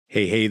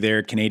Hey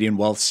there, Canadian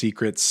Wealth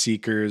Secrets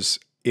Seekers.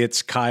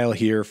 It's Kyle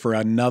here for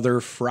another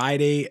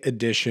Friday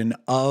edition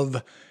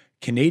of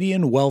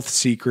Canadian Wealth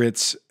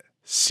Secrets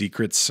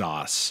Secret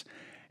Sauce.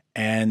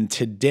 And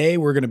today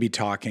we're going to be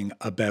talking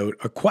about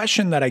a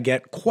question that I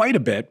get quite a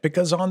bit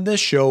because on this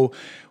show,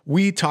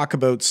 we talk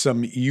about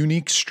some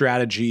unique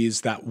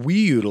strategies that we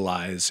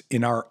utilize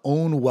in our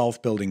own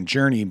wealth building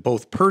journey,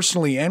 both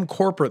personally and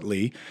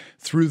corporately,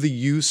 through the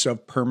use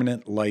of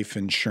permanent life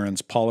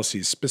insurance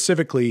policies,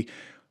 specifically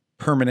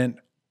permanent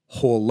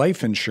whole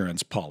life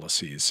insurance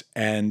policies.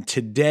 And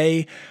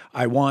today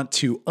I want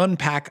to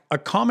unpack a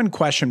common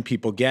question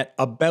people get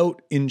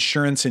about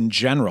insurance in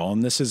general,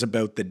 and this is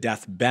about the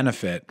death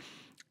benefit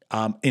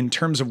in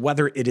terms of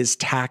whether it is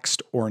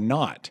taxed or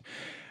not.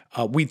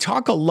 We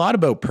talk a lot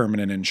about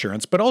permanent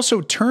insurance, but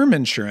also term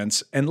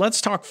insurance, and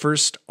let's talk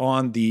first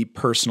on the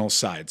personal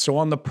side. So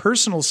on the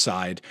personal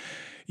side,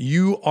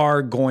 you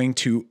are going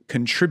to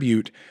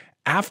contribute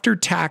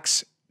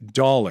after-tax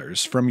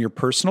dollars from your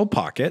personal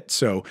pocket.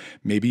 So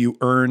maybe you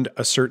earned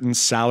a certain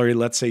salary.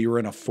 Let's say you were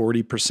in a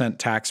 40%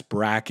 tax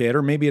bracket,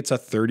 or maybe it's a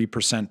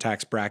 30%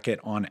 tax bracket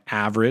on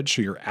average.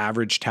 So your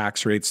average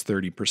tax rate's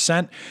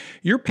 30%.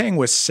 You're paying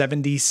with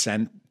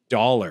 70-cent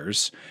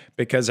dollars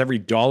because every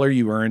dollar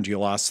you earned, you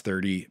lost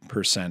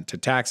 30% to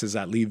taxes.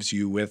 That leaves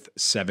you with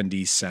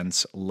 70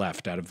 cents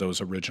left out of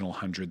those original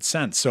 100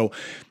 cents. So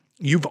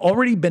you've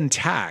already been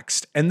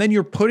taxed, and then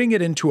you're putting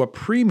it into a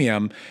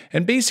premium,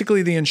 and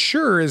basically the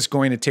insurer is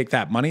going to take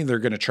that money. They're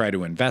going to try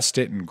to invest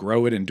it and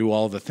grow it and do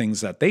all the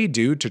things that they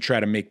do to try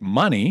to make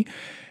money.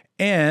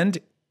 And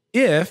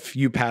if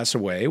you pass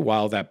away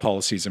while that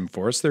policy is in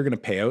force, they're going to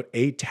pay out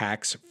a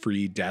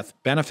tax-free death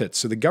benefit.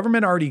 So the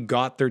government already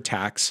got their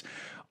tax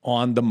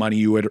on the money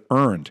you had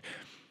earned.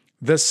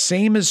 The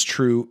same is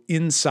true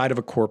inside of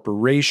a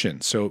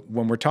corporation. So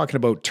when we're talking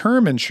about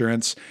term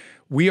insurance,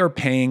 we are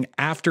paying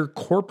after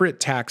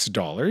corporate tax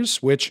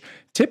dollars, which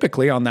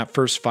typically on that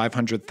first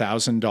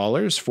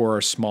 $500,000 for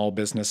our small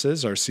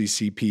businesses, our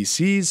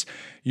CCPCs,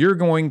 you're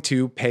going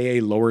to pay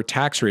a lower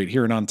tax rate.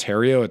 Here in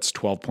Ontario, it's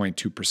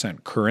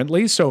 12.2%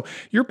 currently. So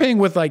you're paying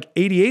with like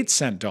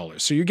 88-cent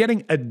dollars. So you're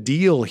getting a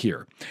deal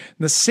here.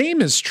 The same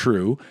is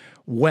true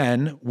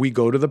when we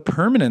go to the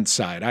permanent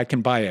side. I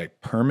can buy a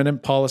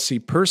permanent policy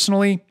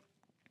personally,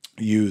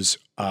 use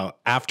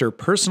after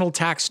personal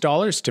tax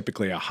dollars,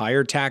 typically a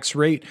higher tax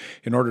rate.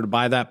 In order to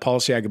buy that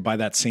policy, I could buy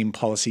that same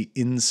policy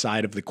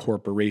inside of the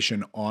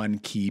corporation on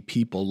key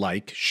people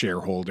like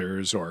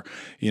shareholders or,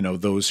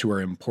 those who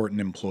are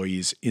important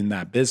employees in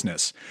that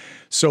business.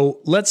 So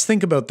let's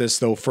think about this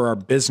though for our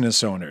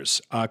business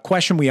owners. A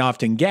question we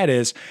often get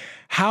is,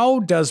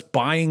 how does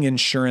buying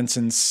insurance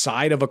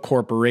inside of a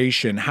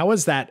corporation, how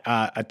is that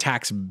a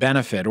tax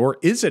benefit, or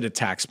is it a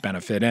tax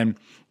benefit? And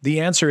the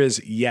answer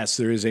is yes,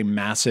 there is a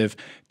massive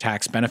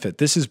tax benefit.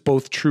 This is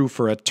both true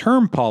for a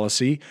term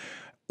policy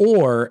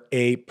or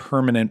a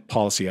permanent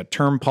policy. A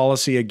term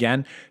policy,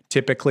 again,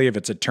 typically if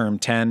it's a term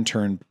 10,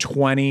 term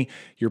 20,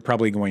 you're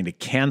probably going to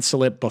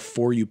cancel it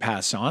before you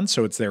pass on.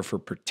 So it's there for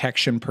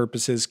protection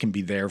purposes, can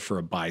be there for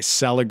a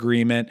buy-sell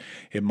agreement.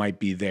 It might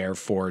be there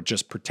for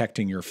just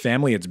protecting your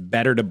family. It's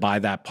better to buy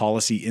that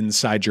policy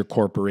inside your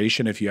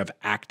corporation if you have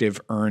active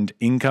earned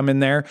income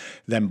in there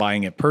than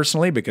buying it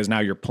personally, because now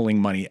you're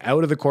pulling money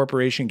out of the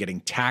corporation,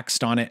 getting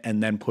taxed on it,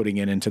 and then putting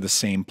it into the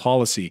same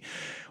policy.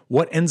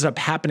 What ends up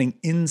happening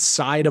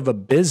inside of a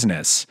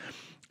business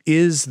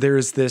is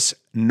there's this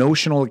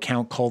notional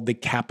account called the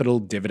capital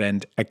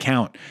dividend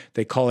account.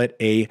 They call it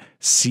a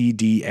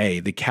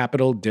CDA, the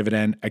capital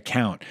dividend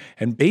account.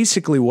 And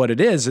basically what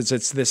it is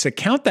it's this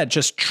account that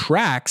just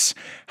tracks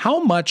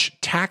how much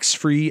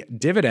tax-free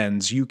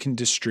dividends you can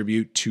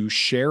distribute to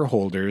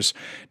shareholders.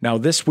 Now,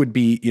 this would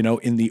be,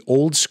 in the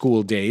old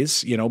school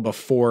days,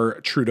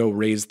 before Trudeau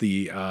raised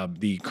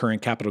the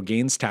current capital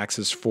gains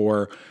taxes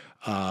for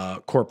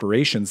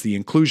corporations, the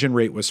inclusion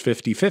rate was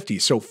 50-50.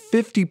 So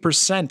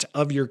 50%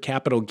 of your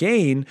capital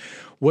gain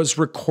was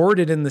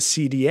recorded in the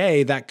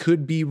CDA that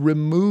could be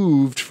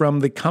removed from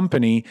the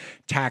company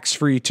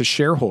tax-free to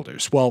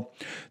shareholders. Well,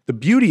 the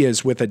beauty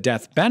is with a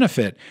death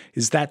benefit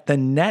is that the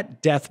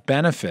net death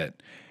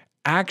benefit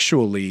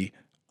actually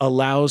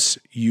allows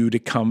you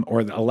to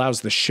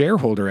allows the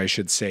shareholder, I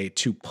should say,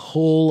 to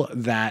pull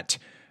that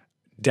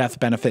death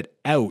benefit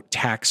out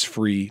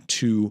tax-free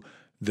to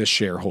the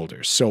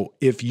shareholders. So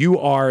if you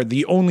are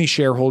the only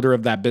shareholder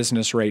of that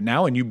business right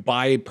now and you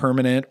buy a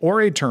permanent or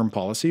a term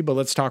policy, but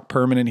let's talk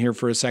permanent here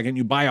for a second,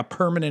 you buy a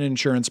permanent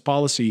insurance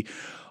policy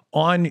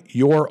on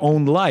your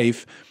own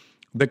life,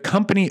 the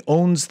company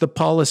owns the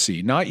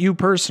policy, not you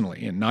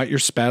personally, and not your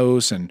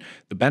spouse, and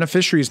the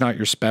beneficiary is not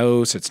your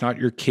spouse, it's not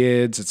your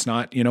kids, it's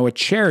not, a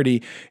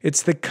charity,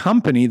 it's the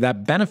company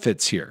that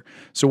benefits here.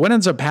 So what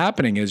ends up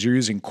happening is you're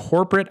using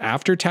corporate,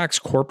 after-tax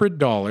corporate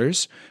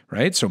dollars,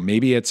 right? So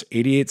maybe it's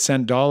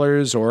 88-cent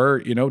dollars, or,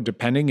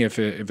 depending if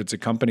it's a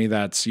company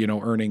that's,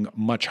 earning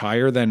much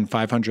higher than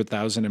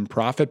 $500,000 in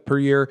profit per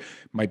year,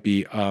 might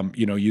be,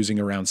 using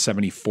around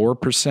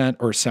 74%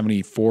 or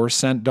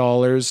 74-cent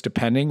dollars,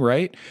 depending,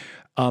 right?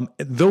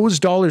 those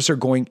dollars are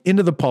going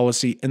into the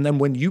policy. And then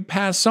when you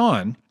pass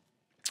on,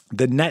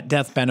 the net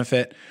death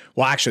benefit,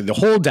 well, actually, the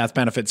whole death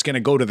benefit is going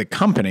to go to the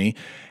company.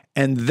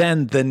 And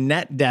then the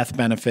net death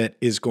benefit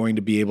is going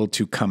to be able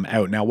to come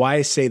out. Now, why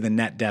I say the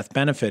net death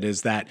benefit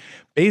is that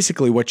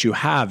basically what you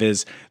have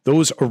is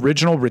those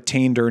original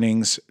retained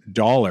earnings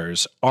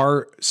dollars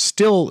are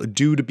still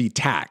due to be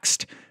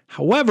taxed.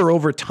 However,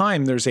 over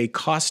time, there's a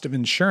cost of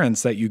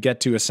insurance that you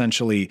get to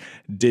essentially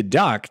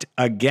deduct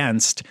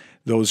against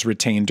those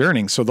retained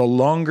earnings. So the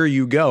longer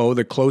you go,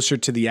 the closer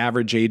to the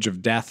average age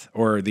of death,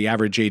 or the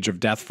average age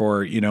of death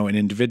for, an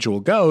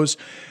individual goes,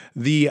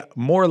 the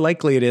more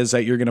likely it is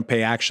that you're going to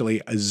pay actually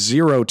a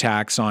zero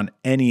tax on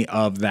any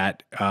of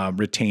that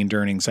retained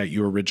earnings that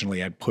you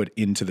originally had put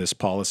into this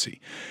policy.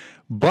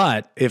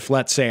 But if,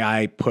 let's say,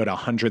 I put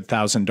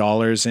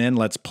 $100,000 in,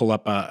 let's pull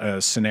up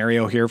a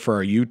scenario here for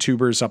our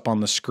YouTubers up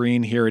on the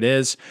screen. Here it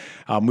is.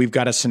 We've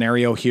got a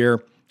scenario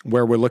here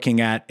where we're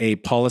looking at a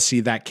policy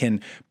that can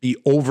be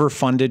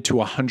overfunded to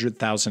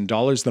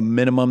 $100,000. The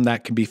minimum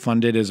that can be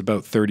funded is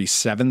about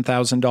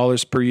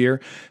 $37,000 per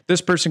year.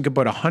 This person could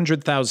put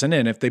 $100,000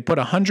 in. If they put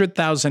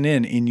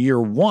 $100,000 in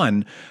year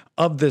one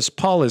of this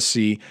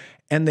policy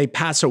and they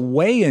pass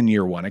away in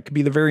year one, it could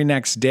be the very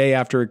next day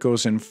after it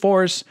goes in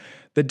force,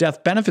 the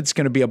death benefit's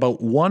going to be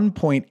about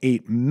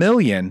 $1.8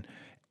 million,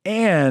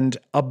 and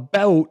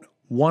about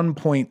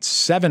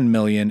 $1.7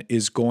 million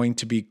is going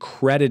to be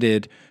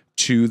credited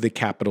to the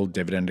capital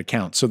dividend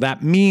account. So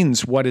that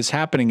means what is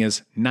happening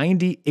is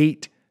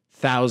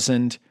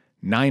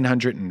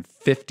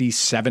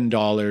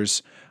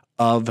 $98,957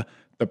 of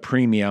the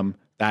premium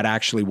that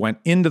actually went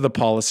into the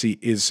policy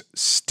is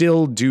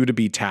still due to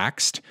be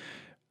taxed.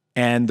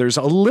 And there's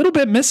a little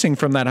bit missing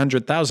from that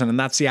 $100,000, and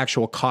that's the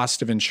actual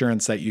cost of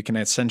insurance that you can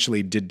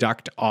essentially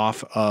deduct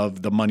off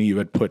of the money you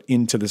had put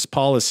into this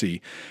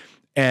policy.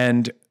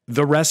 And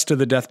the rest of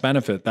the death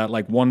benefit, that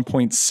like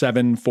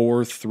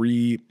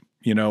 $1.743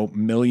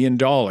 million,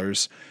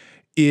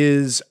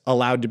 is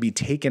allowed to be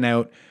taken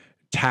out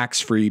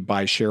tax-free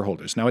by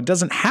shareholders. Now, it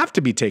doesn't have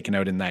to be taken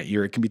out in that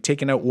year. It can be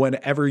taken out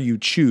whenever you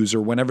choose,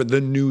 or whenever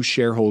the new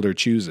shareholder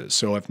chooses.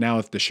 So if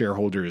the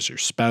shareholder is your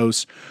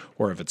spouse,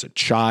 or if it's a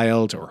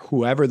child, or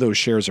whoever those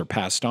shares are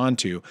passed on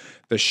to,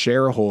 the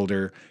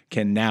shareholder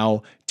can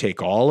now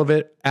take all of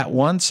it at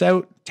once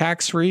out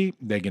tax-free.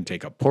 They can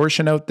take a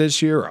portion out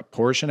this year, a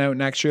portion out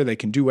next year. They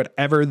can do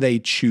whatever they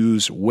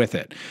choose with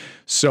it.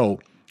 So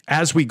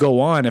as we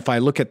go on, if I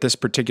look at this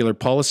particular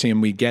policy and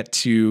we get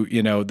to,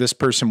 this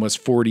person was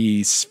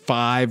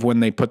 45 when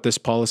they put this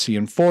policy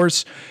in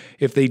force.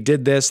 If they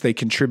did this, they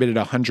contributed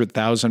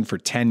 $100,000 for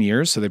 10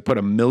 years. So they put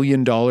 $1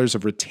 million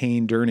of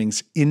retained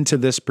earnings into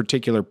this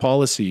particular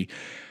policy.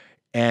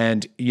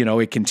 And,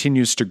 it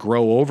continues to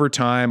grow over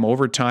time.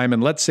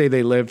 And let's say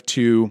they live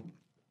to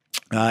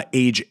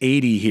age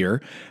 80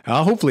 here.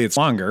 Hopefully it's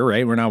longer,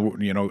 right? We're not,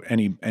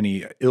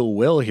 any ill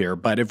will here.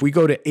 But if we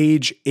go to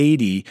age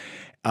 80,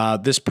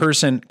 this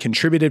person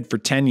contributed for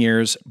 10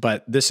 years,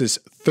 but this is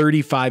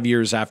 35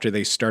 years after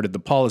they started the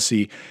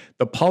policy.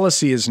 The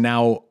policy is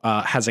now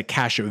has a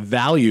cash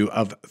value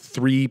of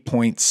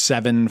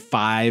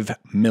 $3.75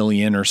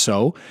 million or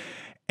so,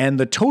 and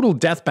the total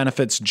death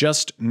benefit's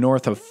just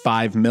north of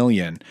 $5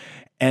 million.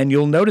 And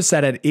you'll notice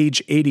that at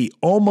age 80,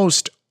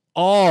 almost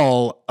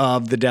all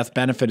of the death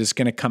benefit is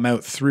going to come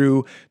out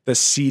through the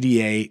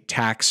CDA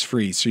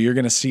tax-free. So you're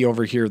going to see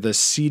over here, the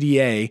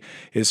CDA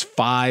is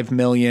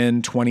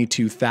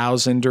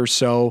 $5,022,000 or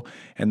so,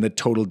 and the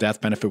total death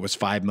benefit was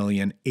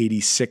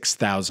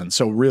 $5,086,000.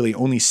 So really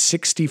only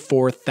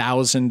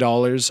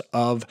 $64,000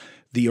 of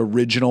the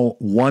original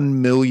 $1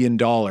 million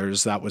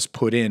that was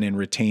put in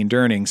retained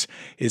earnings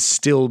is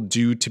still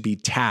due to be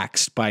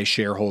taxed by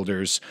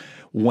shareholders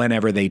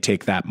whenever they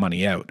take that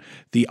money out.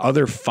 The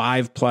other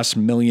 $5+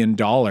 million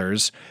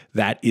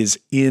that is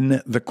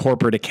in the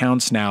corporate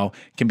accounts now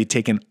can be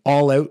taken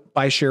all out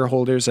by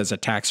shareholders as a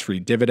tax-free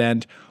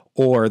dividend,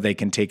 or they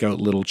can take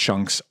out little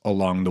chunks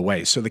along the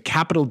way. So the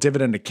capital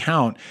dividend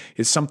account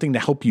is something to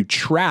help you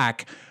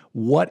track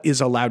what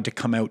is allowed to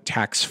come out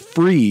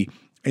tax-free,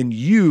 and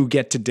you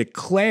get to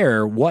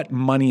declare what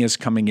money is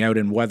coming out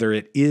and whether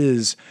it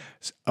is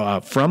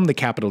from the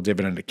capital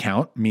dividend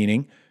account,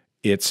 meaning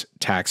it's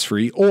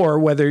tax-free, or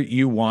whether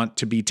you want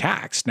to be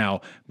taxed. Now,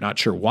 I'm not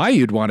sure why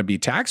you'd want to be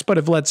taxed, but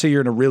if, let's say,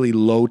 you're in a really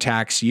low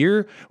tax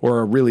year or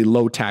a really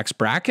low tax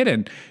bracket,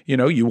 and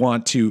you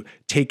want to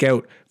take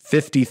out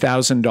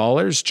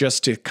 $50,000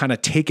 just to kind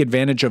of take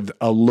advantage of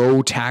a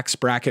low tax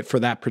bracket for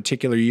that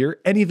particular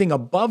year, anything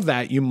above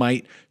that you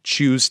might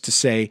choose to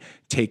say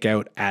take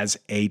out as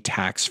a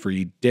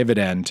tax-free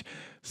dividend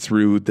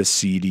through the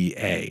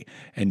CDA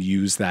and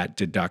use that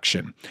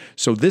deduction.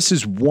 So this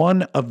is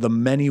one of the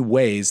many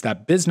ways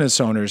that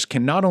business owners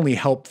can not only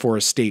help for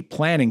estate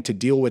planning to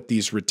deal with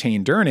these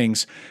retained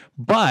earnings,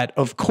 but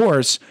of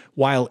course,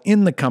 while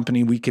in the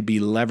company, we could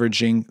be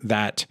leveraging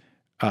that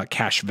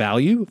cash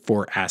value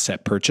for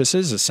asset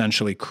purchases,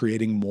 essentially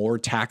creating more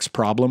tax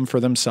problem for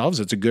themselves.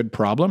 It's a good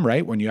problem,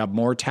 right? When you have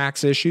more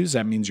tax issues,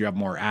 that means you have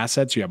more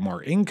assets, you have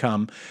more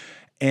income.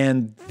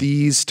 And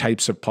these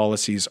types of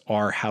policies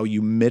are how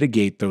you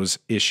mitigate those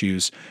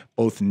issues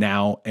both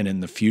now and in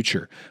the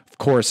future. Of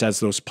course, as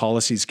those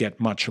policies get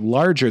much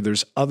larger,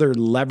 there's other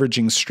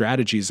leveraging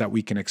strategies that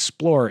we can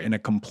explore in a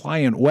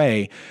compliant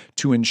way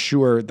to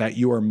ensure that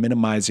you are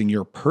minimizing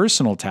your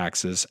personal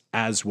taxes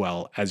as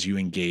well as you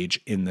engage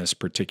in this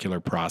particular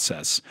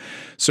process.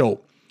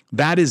 So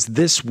that is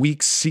this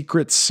week's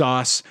secret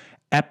sauce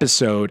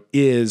episode,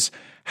 is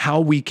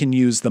how we can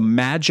use the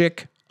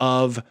magic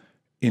of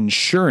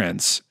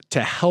insurance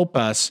to help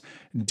us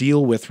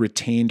deal with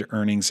retained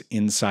earnings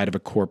inside of a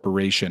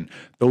corporation.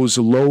 Those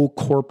low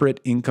corporate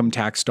income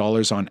tax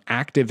dollars on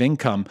active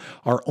income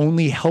are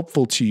only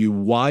helpful to you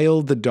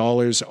while the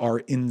dollars are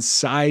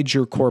inside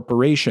your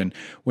corporation.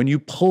 When you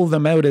pull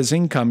them out as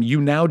income,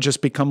 you now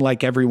just become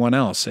like everyone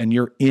else, and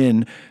you're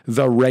in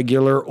the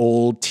regular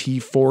old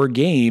T4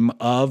 game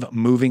of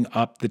moving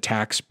up the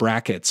tax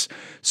brackets.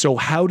 So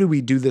how do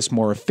we do this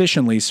more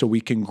efficiently so we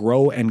can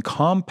grow and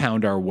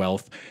compound our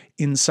wealth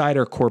inside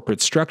our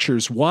corporate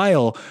structures,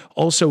 while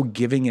also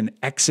giving an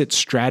exit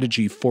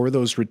strategy for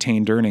those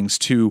retained earnings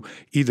to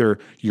either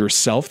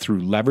yourself through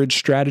leverage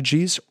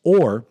strategies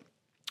or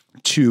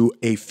to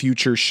a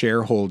future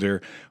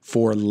shareholder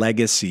for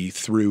legacy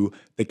through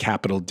the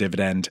capital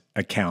dividend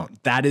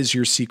account? That is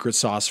your secret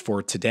sauce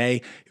for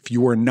today. If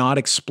you are not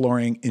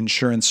exploring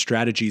insurance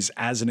strategies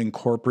as an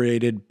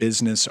incorporated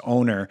business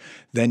owner,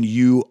 then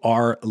you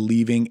are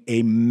leaving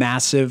a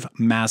massive,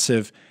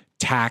 massive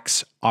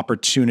tax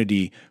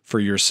opportunity for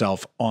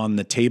yourself on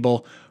the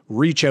table.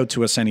 Reach out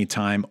to us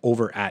anytime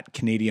over at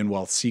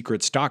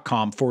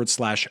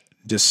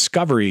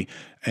CanadianWealthSecrets.com/discovery,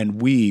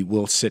 and we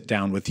will sit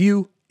down with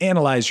you,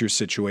 analyze your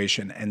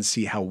situation, and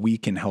see how we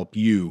can help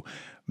you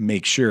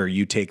make sure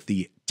you take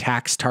the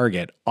tax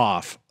target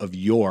off of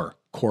your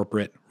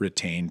corporate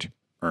retained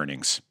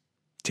earnings.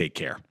 Take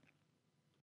care.